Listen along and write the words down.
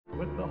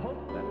the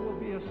hope that it will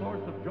be a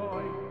source of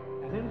joy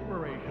and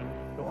inspiration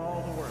to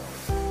all the world.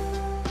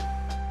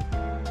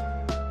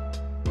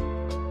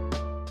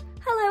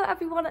 Hello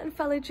everyone and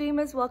fellow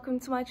dreamers, welcome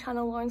to my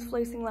channel Lauren's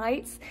Floating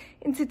Lights.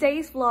 In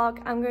today's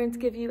vlog I'm going to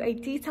give you a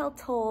detailed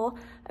tour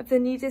of the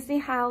new Disney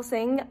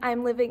housing.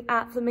 I'm living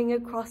at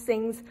Flamingo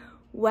Crossings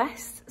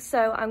West,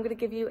 so I'm going to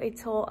give you a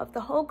tour of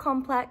the whole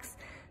complex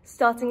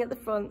starting at the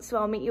front, so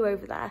I'll meet you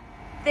over there.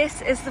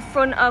 This is the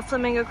front of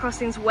Flamingo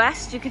Crossings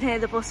West. You can hear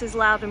the buses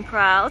loud and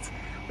proud.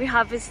 We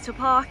have visitor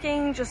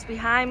parking just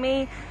behind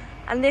me,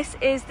 and this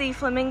is the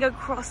Flamingo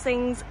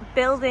Crossings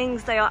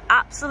buildings. They are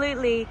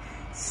absolutely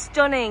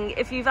stunning.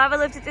 If you've ever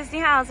lived at Disney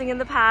housing in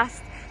the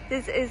past,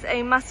 this is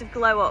a massive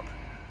glow up.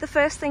 The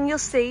first thing you'll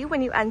see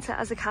when you enter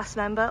as a cast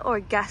member or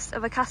a guest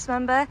of a cast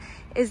member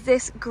is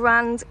this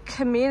grand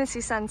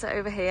community centre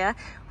over here.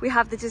 We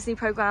have the Disney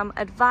program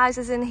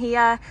advisors in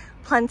here,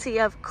 plenty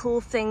of cool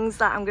things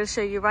that I'm going to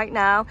show you right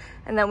now,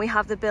 and then we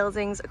have the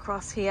buildings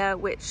across here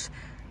which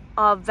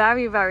are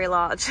very, very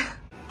large.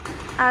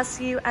 As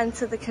you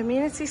enter the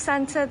community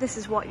centre, this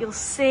is what you'll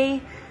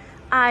see.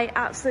 I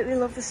absolutely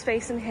love the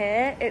space in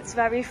here. It's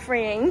very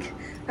freeing,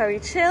 very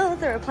chill.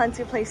 There are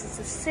plenty of places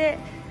to sit.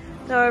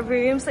 There are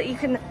rooms that you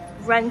can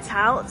rent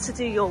out to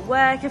do your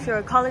work if you're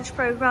a college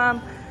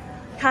program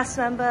cast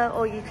member,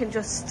 or you can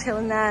just chill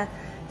in there,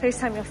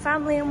 FaceTime your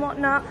family and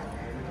whatnot.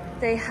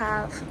 They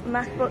have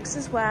MacBooks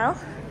as well,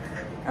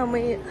 and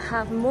we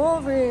have more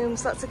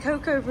rooms. That's a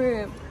Coco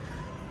room.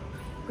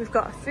 We've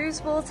got a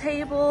foosball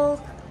table,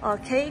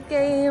 arcade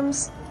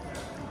games.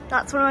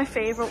 That's one of my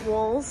favourite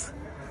walls.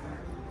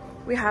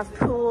 We have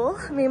pool.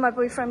 Me and my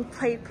boyfriend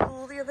played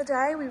pool the other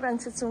day. We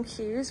rented some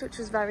cues, which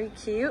was very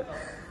cute.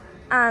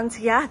 And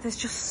yeah, there's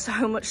just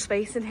so much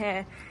space in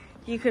here.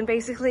 You can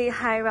basically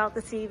hire out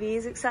the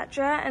TVs,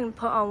 etc., and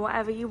put on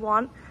whatever you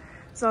want,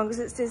 as long as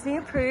it's Disney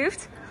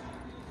approved.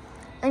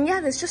 And yeah,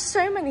 there's just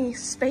so many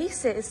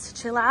spaces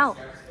to chill out.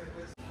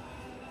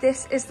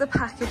 This is the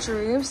package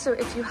room, so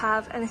if you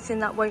have anything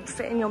that won't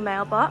fit in your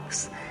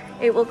mailbox,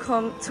 it will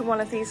come to one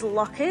of these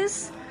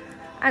lockers,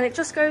 and it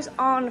just goes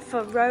on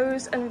for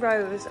rows and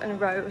rows and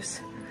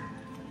rows.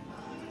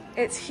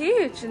 It's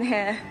huge in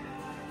here.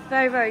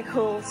 Very, very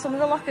cool. Some of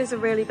the lockers are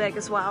really big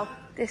as well.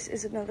 This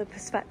is another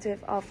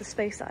perspective of the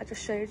space that I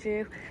just showed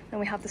you. Then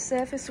we have the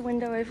surface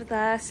window over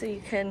there, so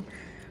you can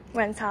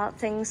rent out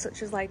things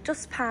such as like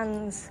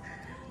dustpans,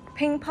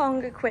 ping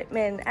pong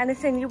equipment,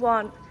 anything you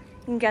want,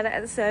 you can get it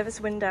at the service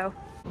window.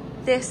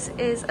 This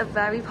is a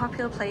very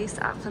popular place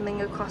at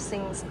Flamingo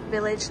Crossings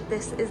Village.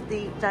 This is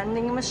the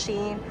vending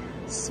machine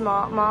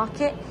smart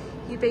market.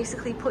 You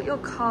basically put your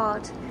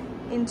card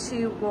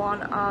into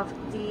one of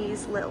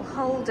these little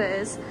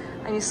holders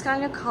and you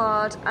scan your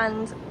card,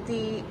 and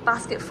the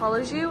basket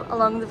follows you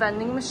along the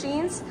vending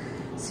machines,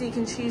 so you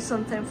can choose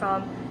something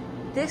from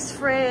this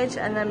fridge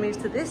and then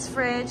move to this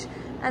fridge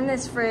and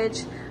this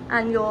fridge,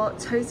 and your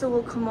total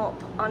will come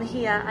up on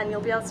here and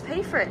you'll be able to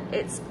pay for it.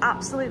 It's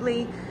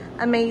absolutely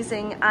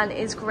amazing and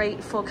is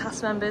great for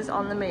cast members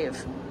on the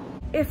move.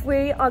 If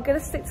we are going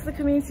to stick to the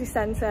community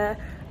centre,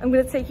 I'm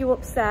going to take you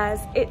upstairs.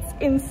 It's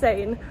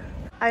insane.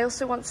 I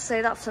also want to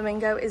say that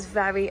Flamingo is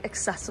very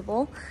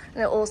accessible,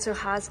 and it also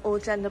has all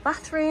gender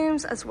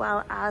bathrooms as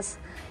well as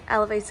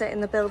elevator in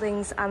the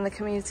buildings and the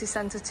community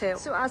centre too.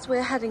 So as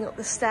we're heading up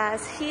the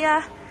stairs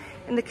here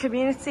in the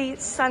community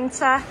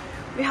centre,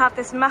 we have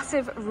this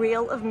massive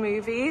reel of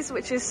movies,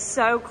 which is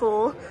so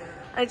cool.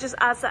 And it just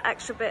adds that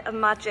extra bit of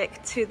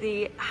magic to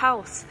the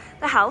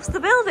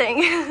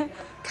building.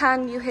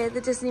 Can you hear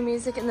the Disney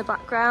music in the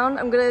background?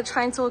 I'm gonna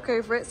try and talk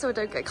over it so I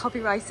don't get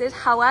copyrighted.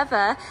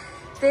 However,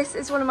 this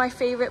is one of my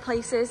favorite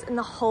places in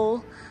the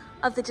whole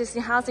of the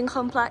Disney housing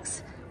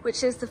complex,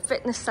 which is the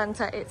fitness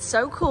center. It's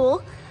so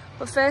cool.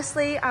 But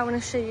firstly, I want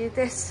to show you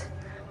this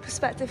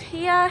perspective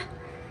here.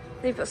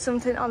 They've got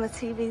something on the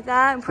TV there.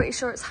 I'm pretty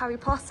sure it's Harry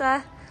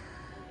Potter.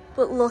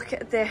 But look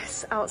at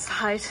this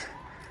outside.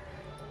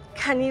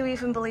 Can you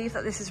even believe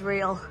that this is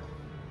real?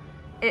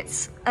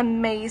 It's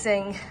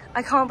amazing.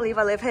 I can't believe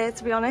I live here,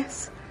 to be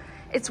honest.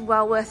 It's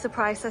well worth the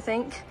price, I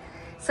think.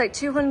 It's like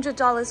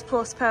 $200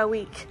 plus per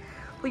week.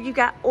 But you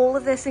get all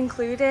of this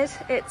included.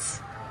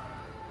 It's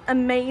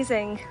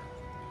amazing.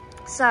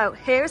 So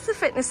here is the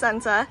fitness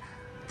center.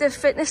 The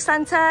fitness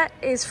center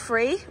is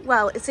free.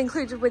 Well, it's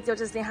included with your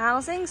Disney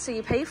housing, so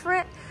you pay for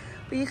it.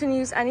 But you can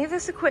use any of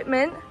this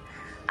equipment.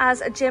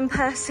 As a gym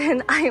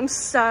person, I am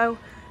so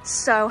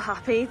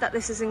happy that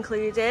this is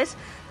included,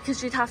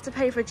 because you'd have to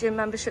pay for a gym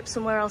membership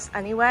somewhere else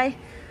anyway.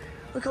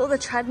 Look at all the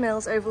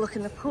treadmills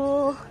overlooking the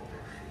pool.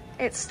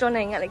 It's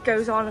stunning, and it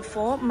goes on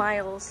for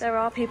miles. There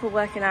are people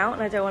working out,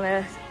 and I don't want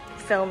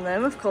to film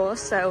them, of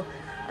course, so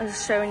I'm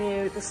just showing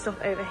you the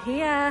stuff over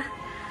here.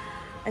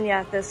 And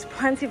yeah, there's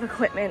plenty of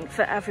equipment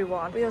for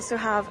everyone. We also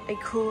have a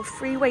cool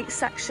free weight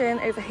section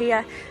over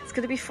here. It's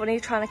going to be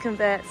funny trying to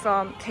convert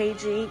from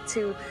kg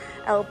to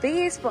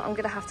lbs, but I'm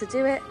going to have to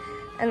do it.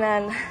 And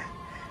then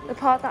the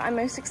part that I'm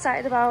most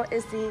excited about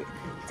is the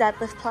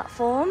deadlift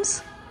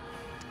platforms.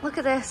 Look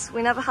at this.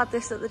 We never had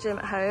this at the gym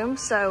at home,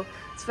 so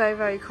it's very,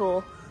 very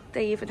cool.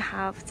 They even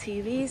have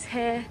TVs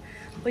here.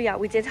 But yeah,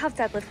 we did have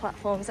deadlift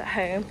platforms at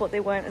home, but they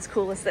weren't as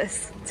cool as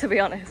this, to be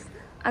honest.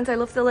 And I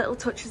love the little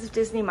touches of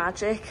Disney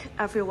magic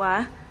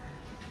everywhere.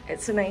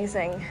 It's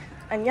amazing.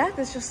 And yeah,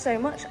 there's just so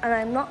much. And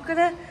I'm not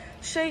gonna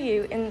show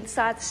you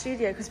inside the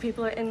studio because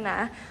people are in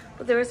there,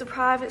 but there is a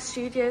private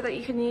studio that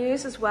you can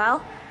use as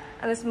well.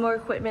 And there's more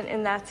equipment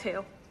in there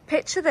too.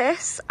 Picture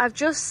this, I've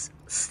just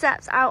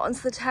stepped out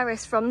onto the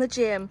terrace from the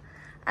gym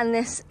and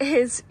this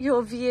is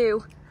your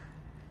view.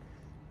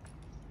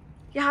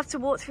 You have to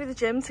walk through the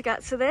gym to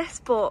get to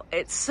this, but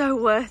it's so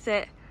worth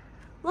it.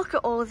 Look at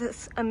all of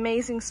this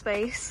amazing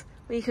space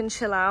where you can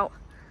chill out.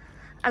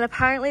 And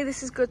apparently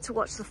this is good to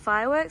watch the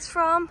fireworks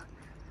from.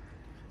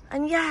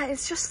 And yeah,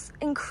 it's just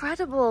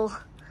incredible.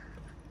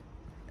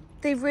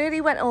 They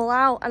really went all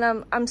out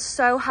and I'm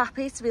so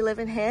happy to be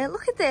living here.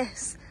 Look at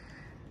this.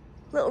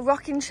 Little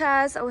rocking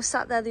chairs. I was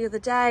sat there the other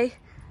day.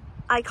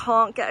 I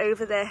can't get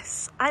over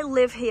this. I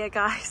live here,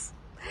 guys.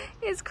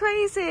 It's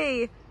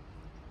crazy.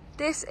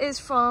 This is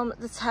from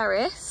the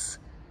terrace.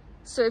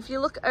 So if you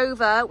look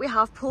over, we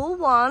have pool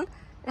 1.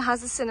 It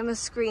has a cinema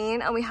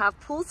screen, and we have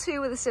pool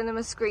 2 with a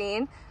cinema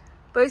screen,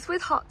 both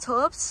with hot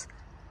tubs.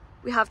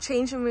 We have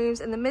changing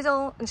rooms in the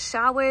middle and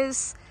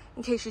showers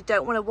in case you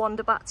don't want to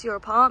wander back to your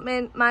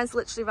apartment. Mine's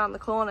literally around the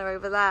corner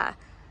over there.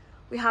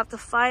 We have the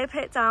fire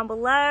pit down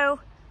below,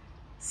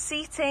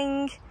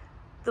 seating,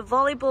 the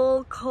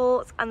volleyball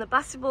court and the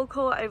basketball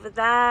court over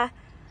there,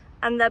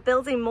 and they're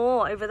building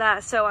more over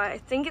there, so I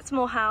think it's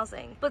more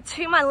housing. But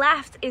to my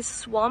left is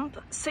swamp,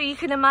 so you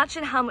can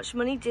imagine how much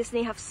money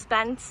Disney have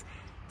spent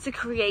to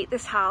create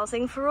this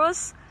housing for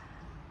us.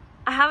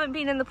 I haven't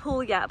been in the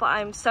pool yet, but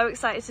I'm so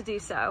excited to do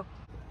so.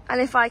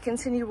 And if I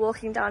continue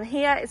walking down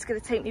here, it's going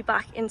to take me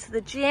back into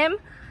the gym,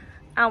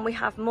 and we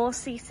have more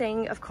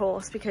seating, of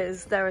course,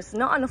 because there is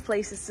not enough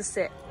places to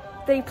sit.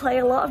 They play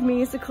a lot of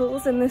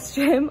musicals in this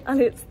gym, and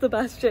it's the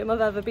best gym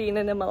I've ever been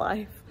in my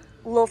life.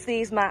 Love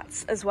these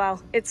mats as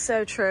well. It's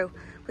so true.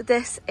 But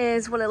this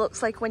is what it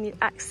looks like when you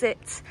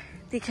exit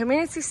the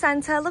community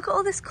centre. Look at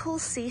all this cool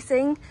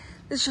seating.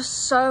 There's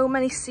just so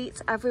many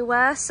seats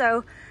everywhere.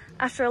 So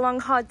after a long,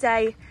 hard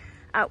day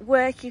at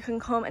work, you can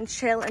come and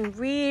chill and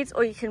read,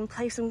 or you can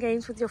play some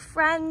games with your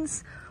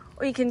friends,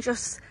 or you can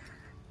just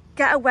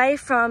get away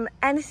from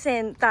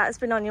anything that has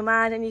been on your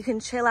mind and you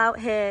can chill out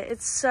here.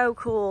 It's so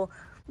cool.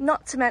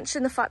 Not to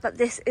mention the fact that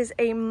this is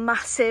a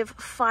massive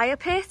fire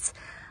pit.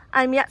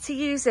 I'm yet to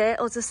use it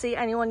or to see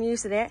anyone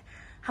using it.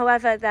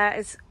 However, there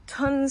is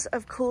tons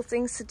of cool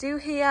things to do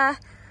here,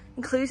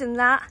 including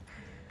that.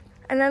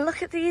 And then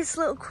look at these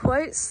little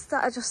quotes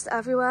that are just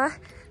everywhere.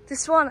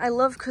 This one I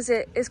love because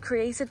it is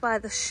created by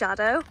the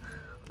shadow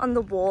on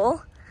the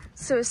wall.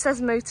 So it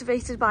says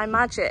motivated by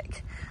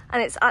magic,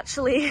 and it's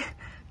actually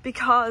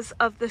because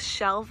of the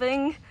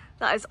shelving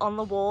that is on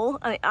the wall,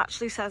 and it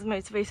actually says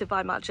motivated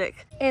by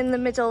magic. In the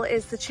middle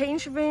is the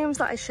changing rooms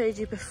that I showed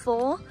you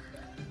before,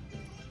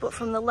 but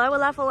from the lower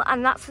level,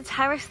 and that's the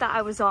terrace that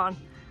I was on.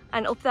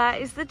 And up there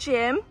is the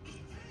gym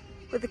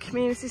with the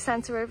community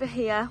centre over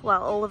here.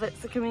 Well, all of it's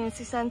the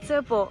community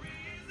centre, but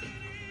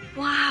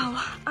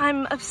wow,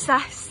 I'm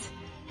obsessed.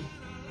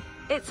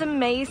 It's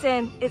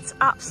amazing. It's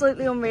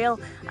absolutely unreal.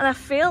 And I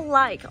feel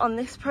like on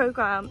this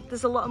programme,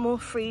 there's a lot more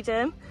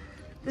freedom.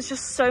 There's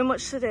just so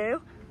much to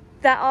do.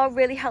 There are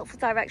really helpful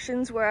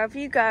directions wherever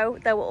you go.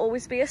 There will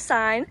always be a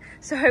sign,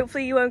 so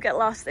hopefully you won't get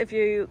lost if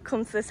you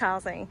come to this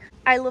housing.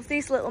 I love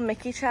these little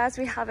Mickey chairs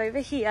we have over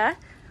here,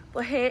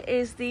 but here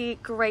is the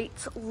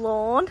great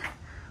lawn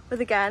with,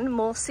 again,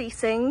 more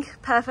seating,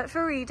 perfect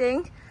for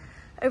reading.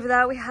 Over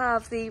there we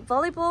have the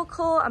volleyball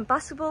court and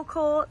basketball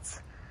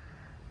court.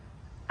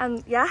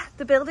 And yeah,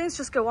 the buildings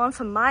just go on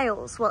for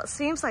miles. Well, it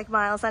seems like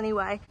miles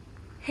anyway.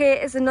 Here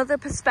is another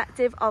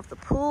perspective of the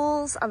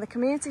pools and the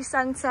community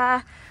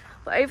centre.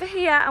 But over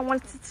here, I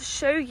wanted to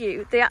show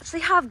you, they actually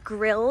have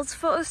grills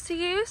for us to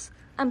use.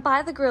 And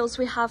by the grills,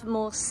 we have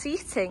more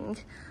seating.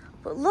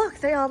 But look,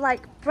 they are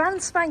like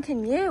brand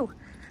spanking new.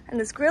 And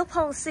there's grill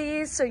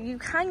policies, so you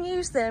can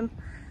use them,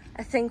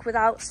 I think,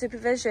 without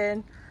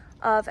supervision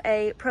of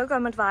a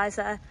program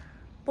advisor.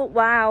 But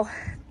wow,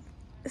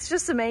 it's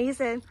just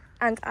amazing.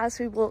 And as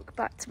we walk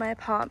back to my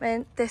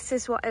apartment, this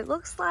is what it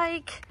looks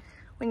like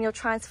when you're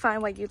trying to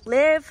find where you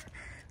live.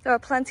 There are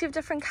plenty of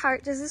different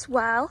characters as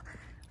well.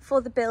 For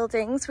the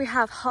buildings, we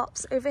have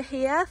hops over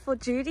here for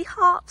Judy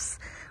hops,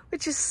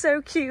 which is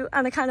so cute,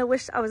 and I kind of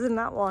wish I was in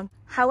that one.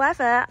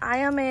 However, I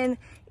am in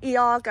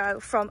Iago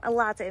from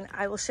Aladdin.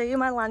 I will show you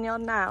my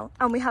lanyard now,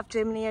 and we have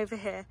Jiminy over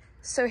here.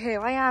 So here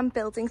I am,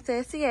 building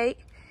 38,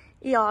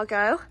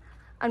 Iago.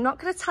 I'm not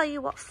going to tell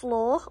you what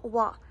floor or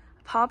what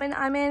apartment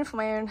I'm in for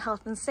my own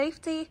health and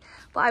safety,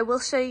 but I will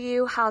show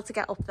you how to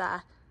get up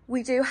there.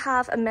 We do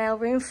have a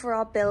mailroom for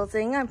our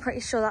building. I'm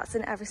pretty sure that's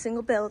in every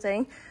single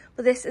building.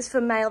 But this is for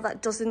mail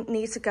that doesn't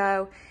need to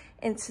go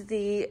into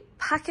the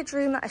package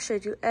room that I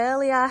showed you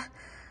earlier.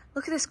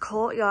 Look at this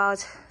courtyard,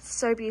 it's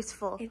so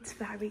beautiful. It's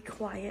very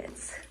quiet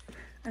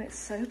and it's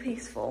so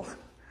peaceful.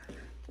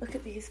 Look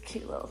at these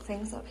cute little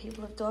things that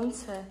people have done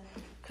to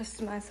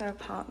customise their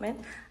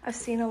apartment. I've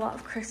seen a lot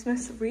of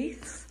Christmas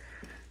wreaths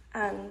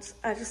and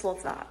I just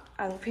love that,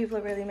 and people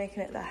are really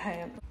making it their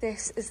home.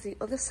 This is the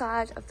other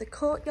side of the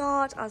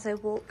courtyard as I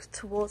walk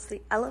towards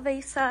the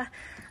elevator,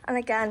 and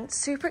again,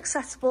 super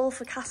accessible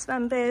for cast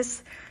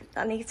members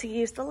that need to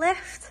use the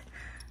lift,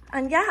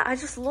 and yeah, I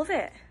just love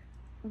it.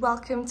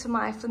 Welcome to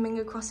my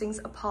Flamingo Crossings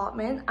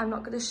apartment. I'm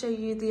not going to show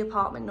you the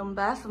apartment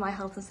number for my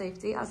health and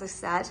safety, as I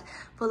said,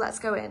 but let's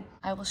go in.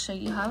 I will show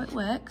you how it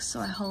works. So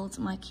I hold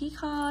my key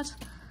card,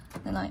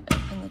 then I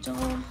open the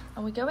door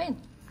and we go in.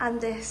 And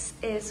this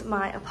is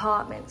my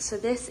apartment. So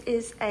this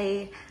is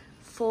a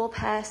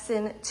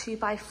 4-person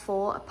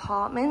 2x4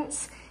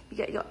 apartment. You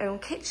get your own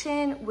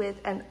kitchen with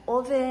an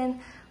oven,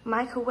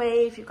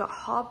 microwave, you've got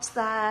hobs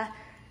there,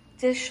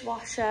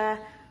 dishwasher,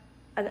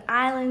 an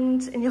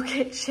island in your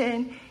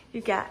kitchen. You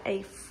get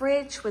a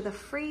fridge with a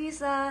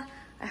freezer.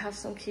 I have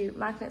some cute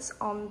magnets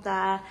on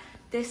there.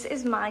 This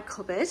is my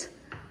cupboard.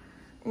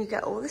 And you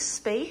get all this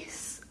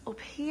space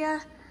up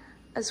here,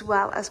 as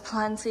well as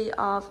plenty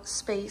of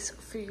space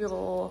for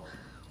your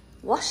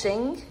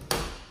washing.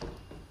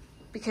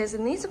 Because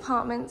in these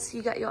apartments,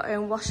 you get your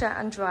own washer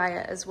and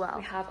dryer as well.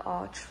 We have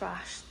our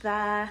trash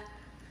there.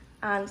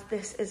 And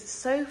this is a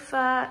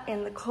sofa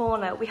in the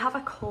corner. We have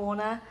a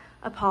corner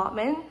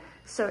apartment,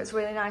 so it's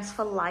really nice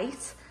for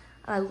light.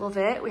 I love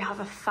it. We have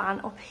a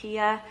fan up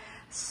here,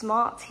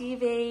 smart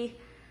TV,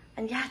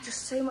 and yeah,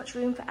 just so much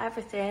room for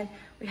everything.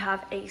 We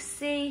have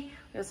AC,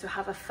 we also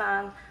have a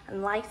fan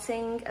and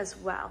lighting as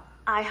well.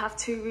 I have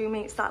 2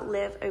 roommates that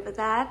live over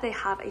there. They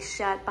have a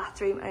shared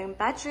bathroom, own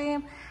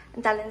bedroom,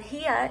 and then in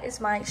here is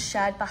my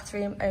shared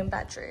bathroom, own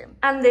bedroom.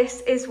 And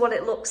this is what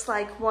it looks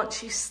like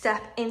once you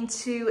step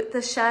into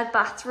the shared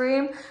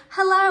bathroom.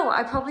 Hello,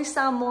 I probably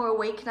sound more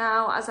awake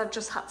now as I've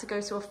just had to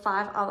go to a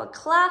 5-hour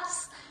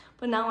class.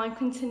 But now I'm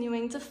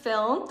continuing to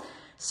film.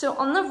 So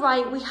on the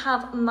right, we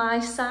have my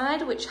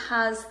side, which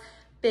has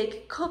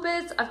big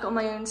cupboards. I've got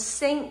my own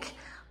sink,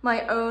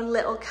 my own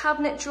little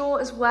cabinet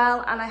drawer as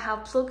well, and I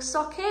have plug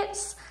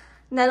sockets.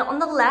 And then on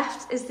the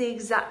left is the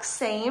exact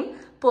same,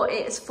 but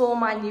it is for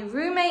my new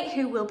roommate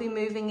who will be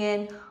moving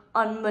in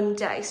on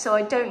Monday. So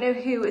I don't know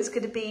who is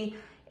going to be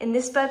in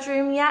this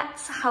bedroom yet.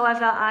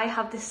 However, I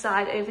have this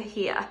side over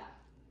here.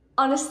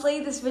 Honestly,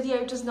 this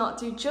video does not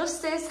do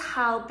justice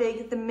how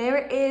big the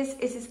mirror is.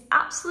 It is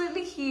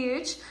absolutely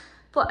huge.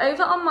 But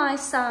over on my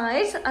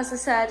side, as I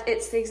said,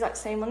 it's the exact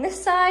same on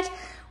this side.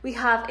 We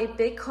have a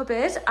big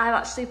cupboard. I've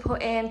actually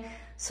put in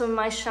some of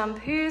my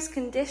shampoos,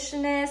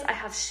 conditioners. I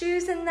have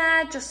shoes in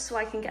there just so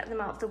I can get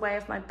them out of the way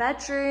of my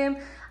bedroom.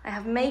 I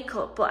have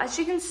makeup, but as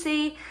you can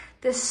see,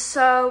 there's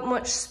so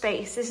much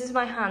space. This is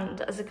my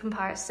hand as a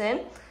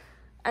comparison.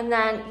 And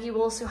then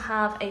you also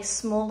have a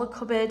smaller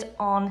cupboard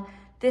on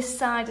this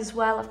side as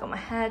well. I've got my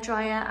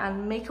hairdryer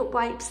and makeup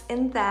wipes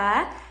in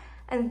there.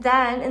 And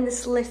then in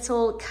this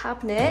little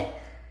cabinet,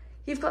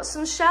 you've got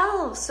some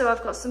shelves. So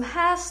I've got some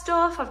hair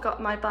stuff. I've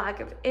got my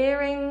bag of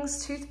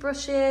earrings,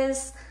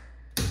 toothbrushes.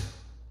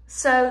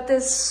 So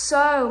there's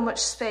so much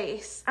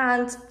space.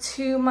 And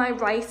to my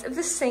right of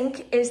the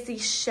sink is the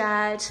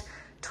shared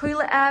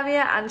toilet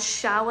area and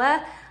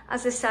shower.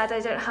 As I said, I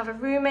don't have a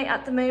roommate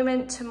at the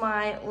moment to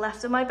my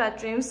left of my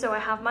bedroom. So I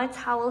have my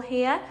towel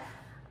here.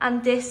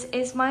 And this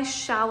is my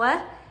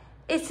shower.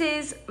 It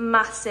is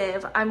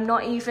massive. I'm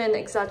not even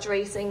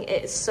exaggerating.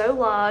 It is so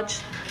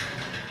large.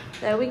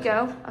 There we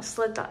go. I've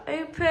slid that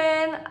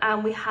open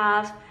and we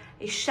have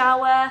a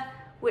shower,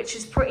 which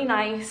is pretty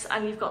nice.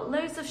 And you've got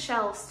loads of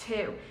shelves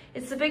too.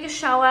 It's the biggest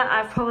shower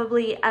I've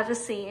probably ever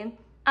seen.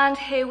 And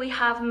here we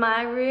have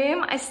my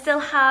room. I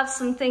still have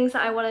some things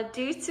that I want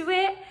to do to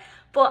it,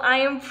 but I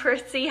am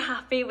pretty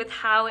happy with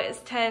how it has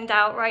turned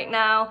out right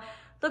now.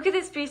 Look at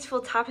this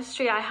beautiful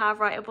tapestry I have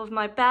right above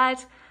my bed.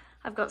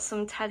 I've got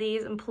some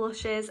teddies and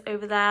plushes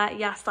over there.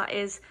 Yes, that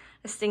is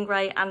a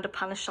stingray and a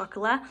pan of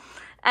chocolat.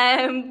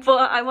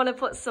 But I want to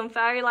put some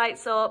fairy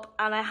lights up,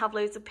 and I have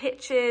loads of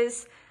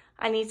pictures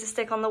I need to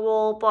stick on the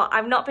wall, but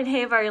I've not been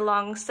here very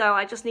long, so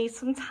I just need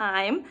some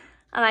time.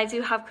 And I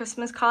do have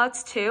Christmas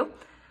cards too.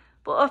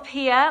 But up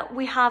here,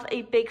 we have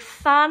a big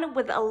fan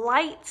with a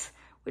light,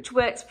 which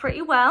works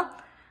pretty well.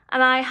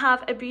 And I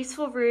have a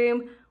beautiful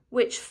room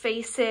which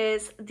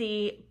faces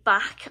the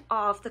back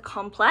of the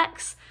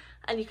complex.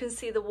 And you can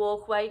see the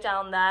walkway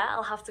down there.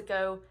 I'll have to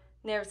go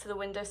nearer to the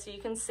window so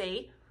you can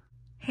see.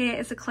 Here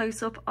is a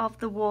close-up of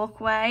the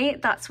walkway.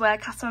 That's where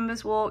cast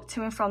members walk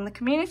to and from the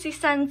community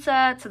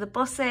centre, to the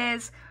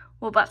buses,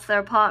 walk back to their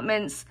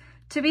apartments.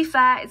 To be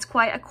fair, it's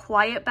quite a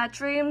quiet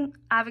bedroom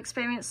I've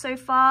experienced so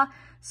far,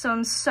 so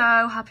I'm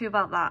so happy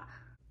about that.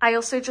 I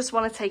also just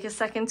want to take a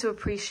second to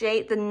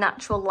appreciate the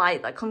natural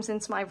light that comes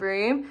into my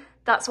room.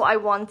 That's what I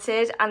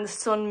wanted, and the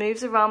sun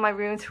moves around my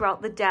room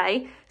throughout the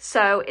day,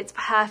 so it's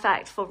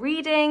perfect for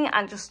reading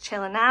and just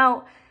chilling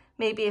out.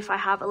 Maybe if I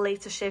have a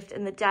later shift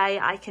in the day,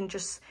 I can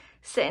just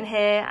sit in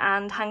here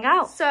and hang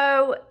out.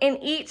 So in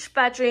each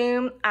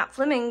bedroom at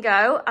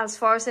Flamingo, as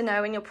far as I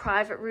know, in your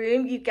private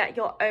room, you get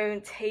your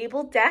own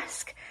table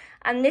desk,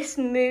 and this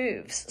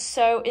moves.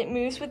 So it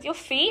moves with your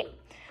feet.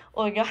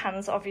 or your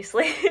hands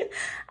obviously,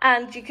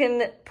 and you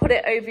can put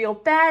it over your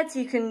bed.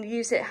 You can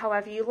use it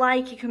however you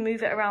like. You can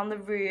move it around the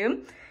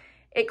room.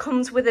 It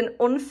comes with an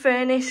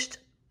unfurnished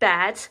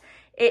bed.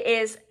 It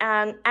is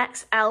an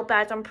XL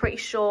bed, I'm pretty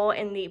sure,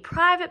 in the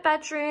private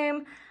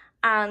bedroom,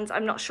 and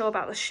I'm not sure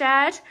about the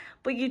shared,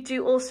 but you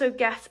do also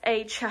get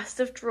a chest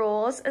of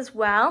drawers as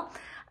well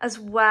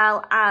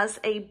as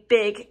a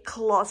big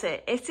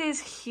closet. It is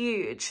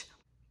huge.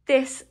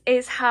 This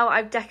is how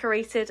I've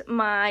decorated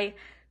my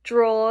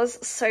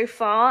drawers so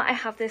far. I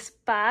have this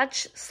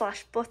badge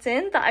 /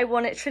 button that I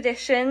won at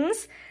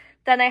Traditions.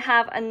 Then I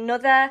have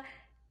another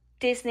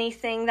Disney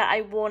thing that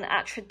I won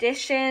at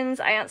Traditions.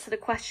 I answered a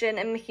question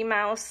and Mickey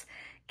Mouse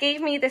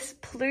gave me this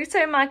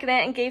Pluto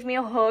magnet and gave me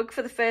a hug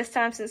for the first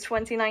time since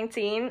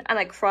 2019, and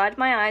I cried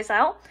my eyes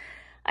out.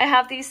 I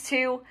have these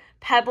two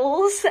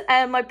pebbles.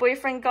 My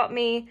boyfriend got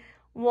me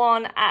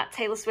one at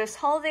Taylor Swift's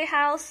holiday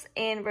house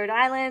in Rhode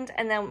Island,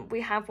 and then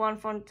we have one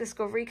from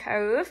Discovery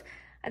Cove.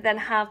 I then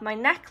have my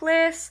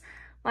necklace,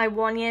 my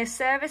 1-year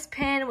service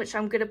pin, which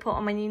I'm going to put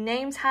on my new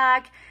name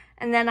tag,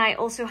 and then I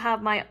also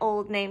have my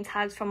old name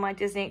tags from my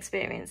Disney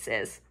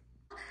experiences.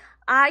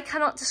 I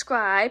cannot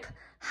describe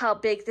how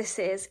big this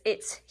is.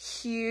 It's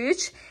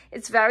huge.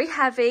 It's very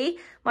heavy.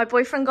 My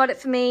boyfriend got it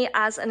for me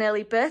as an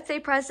early birthday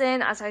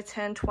present as I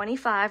turned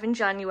 25 in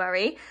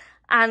January,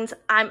 and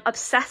I'm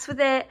obsessed with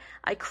it.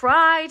 I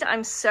cried.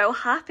 I'm so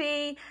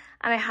happy.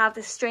 And I have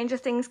this Stranger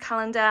Things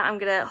calendar I'm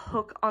gonna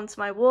hook onto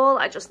my wall.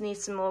 I just need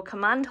some more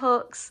command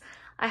hooks.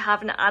 I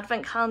have an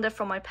advent calendar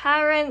from my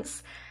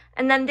parents.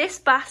 And then this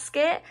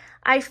basket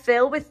I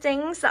fill with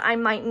things that I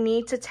might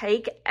need to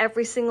take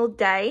every single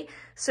day.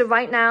 So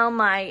right now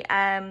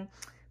my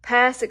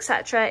purse,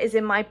 etc. is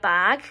in my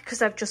bag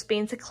because I've just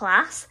been to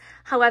class.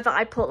 However,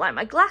 I put like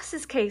my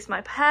glasses case,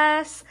 my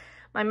purse,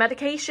 my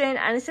medication,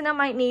 anything I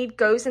might need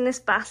goes in this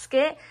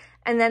basket.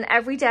 And then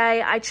every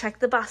day I check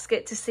the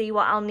basket to see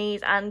what I'll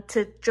need and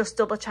to just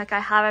double check I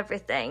have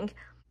everything.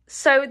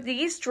 So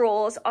these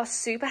drawers are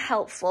super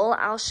helpful.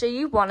 I'll show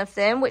you one of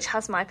them, which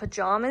has my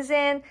pajamas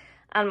in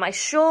and my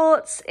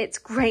shorts. It's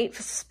great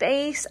for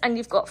space, and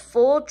you've got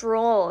 4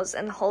 drawers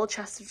and a whole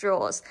chest of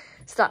drawers.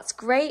 So that's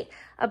great.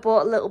 I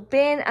bought a little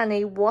bin and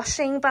a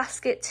washing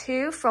basket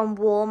too from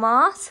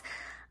Walmart.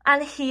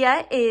 And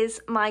here is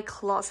my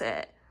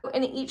closet.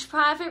 In each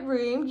private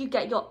room, you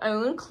get your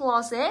own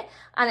closet,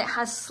 and it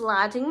has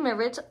sliding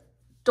mirrored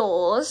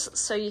doors,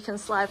 so you can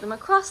slide them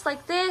across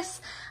like this.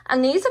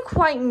 And these are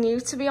quite new,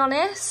 to be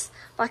honest.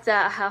 Back there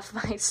I have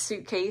my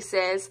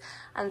suitcases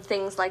and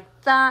things like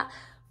that,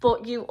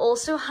 but you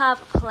also have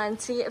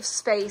plenty of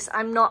space.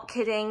 I'm not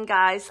kidding,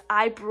 guys.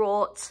 I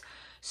brought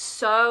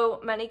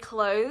so many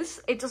clothes.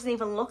 It doesn't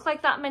even look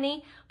like that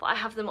many, but I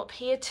have them up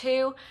here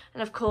too.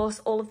 And of course,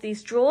 all of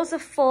these drawers are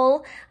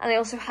full, and I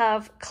also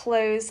have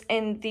clothes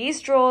in these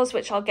drawers,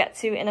 which I'll get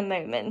to in a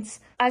moment.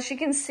 As you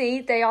can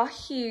see, they are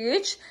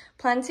huge.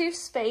 Plenty of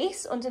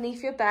space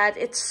underneath your bed.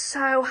 It's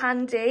so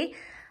handy.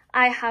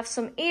 I have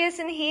some ears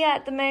in here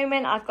at the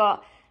moment. I've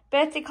got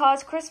birthday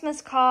cards,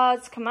 Christmas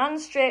cards, command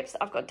strips.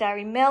 I've got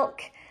dairy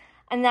milk.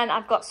 And then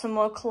I've got some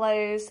more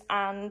clothes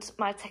and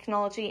my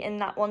technology in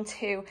that one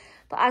too.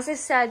 But as I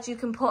said, you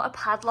can put a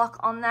padlock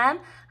on them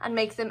and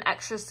make them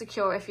extra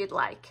secure if you'd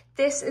like.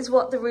 This is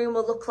what the room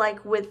will look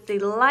like with the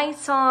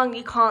lights on.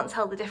 You can't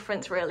tell the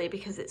difference really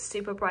because it's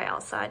super bright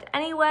outside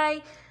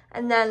anyway.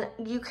 And then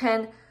you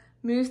can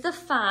move the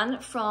fan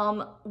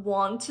from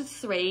 1 to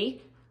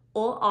 3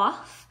 or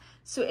off.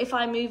 So if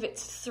I move it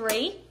to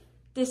 3,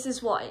 this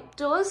is what it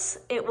does.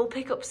 It will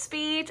pick up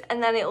speed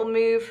and then it will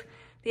move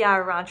the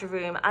air around your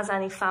room as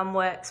any fan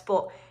works,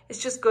 but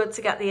it's just good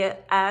to get the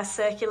air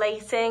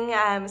circulating,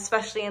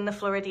 especially in the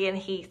Floridian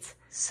heat.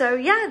 So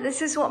yeah,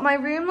 this is what my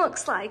room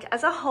looks like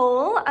as a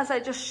whole, as I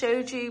just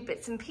showed you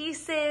bits and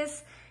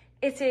pieces.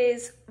 It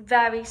is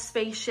very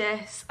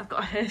spacious. I've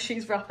got a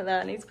Hershey's wrapper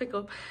there I need to pick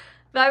up.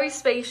 Very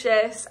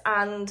spacious,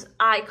 and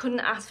I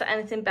couldn't ask for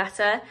anything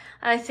better, and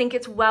I think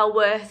it's well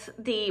worth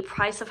the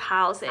price of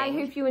housing. I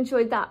hope you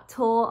enjoyed that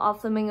tour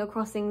of Flamingo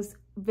Crossings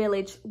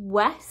Village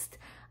West.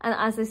 And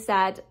as I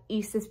said,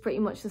 East is pretty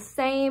much the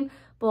same,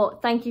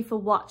 but thank you for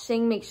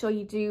watching. Make sure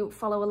you do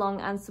follow along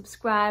and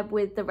subscribe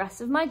with the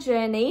rest of my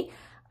journey.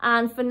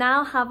 And for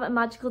now, have a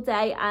magical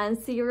day and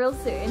see you real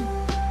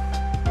soon.